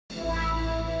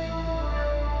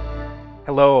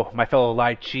Hello, my fellow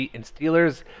lie, cheat, and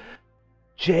stealers.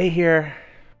 Jay here,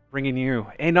 bringing you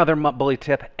another MUT bully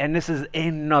tip, and this is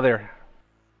another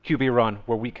QB run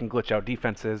where we can glitch out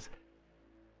defenses.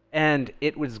 And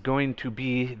it was going to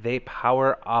be the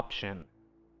power option.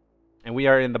 And we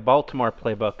are in the Baltimore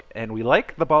playbook, and we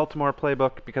like the Baltimore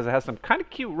playbook because it has some kind of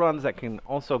cute runs that can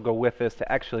also go with this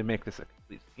to actually make this a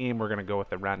complete scheme. We're going to go with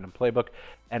the random playbook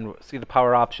and see the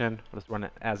power option. Let's run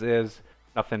it as is.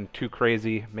 Nothing too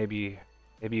crazy. Maybe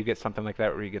you get something like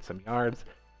that where you get some yards.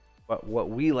 But what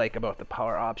we like about the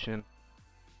power option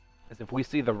is if we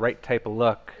see the right type of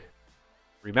look,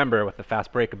 remember with the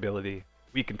fast break ability,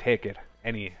 we can take it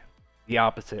the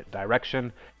opposite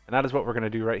direction. And that is what we're going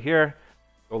to do right here.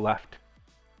 Go left.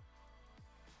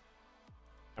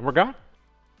 And we're gone.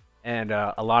 And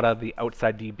a lot of the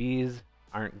outside DBs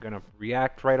aren't going to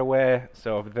react right away.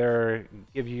 So if they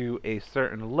give you a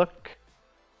certain look,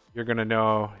 you're going to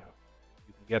know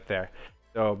you can get there.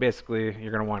 So basically,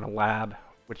 you're going to want to lab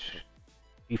which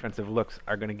defensive looks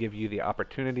are going to give you the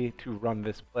opportunity to run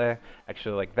this play.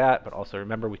 Actually like that, but also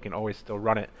remember we can always still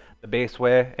run it the base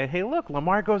way. And hey, look,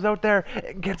 Lamar goes out there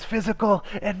and gets physical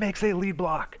and makes a lead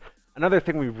block. Another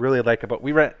thing we really like about,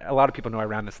 a lot of people know I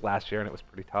ran this last year and it was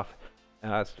pretty tough.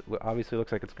 Obviously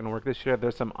looks like it's going to work this year.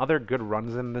 There's some other good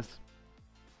runs in this.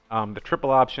 The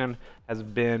triple option has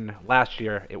been, last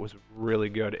year, it was really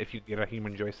good if you get a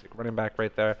human joystick running back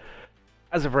right there.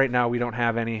 As of right now, we don't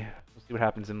have any. We'll see what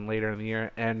happens later in the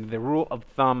year. And the rule of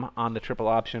thumb on the triple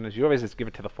option is you always just give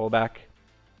it to the fullback.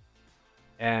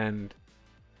 And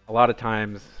a lot of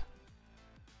times,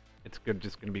 it's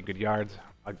just going to be good yards.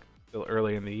 Still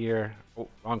early in the year. Oh,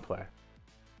 wrong play.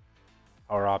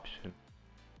 Power option.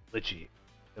 Glitchy.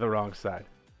 To the wrong side.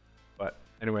 But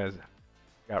anyways,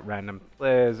 got random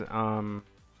plays.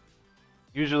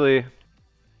 Usually,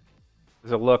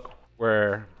 there's a look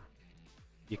where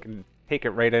you can take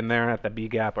it right in there at the B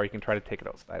gap, or you can try to take it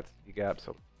outside the B gap.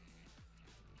 So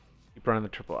keep running the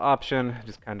triple option.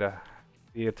 Just kind of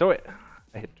see it's always.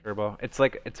 I hit turbo. It's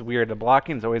like, it's weird. The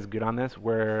blocking is always good on this,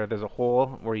 where there's a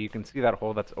hole where you can see that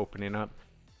hole that's opening up.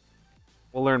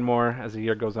 We'll learn more as the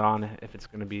year goes on if it's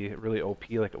going to be really OP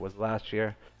like it was last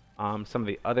year. Some of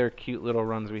the other cute little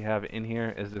runs we have in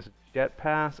here is this jet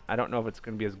pass. I don't know if it's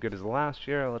going to be as good as last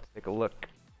year. Let's take a look.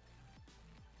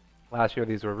 Last year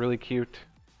these were really cute.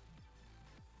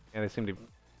 Yeah, they seem to be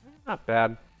not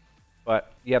bad.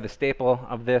 But yeah, the staple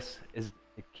of this is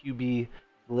the QB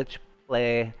glitch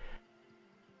play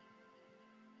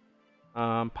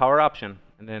power option.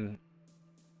 And then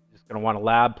just going to want to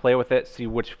lab, play with it, see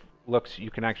which looks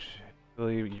you can actually,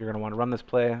 you're going to want to run this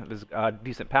play. There's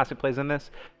decent passing plays in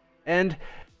this. And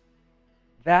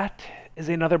that is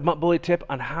another MUT bully tip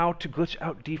on how to glitch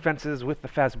out defenses with the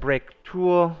fast break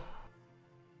tool.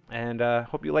 And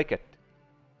hope you like it.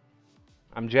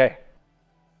 I'm Jay.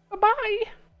 Bye-bye.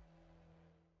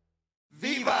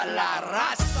 Viva la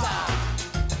raza!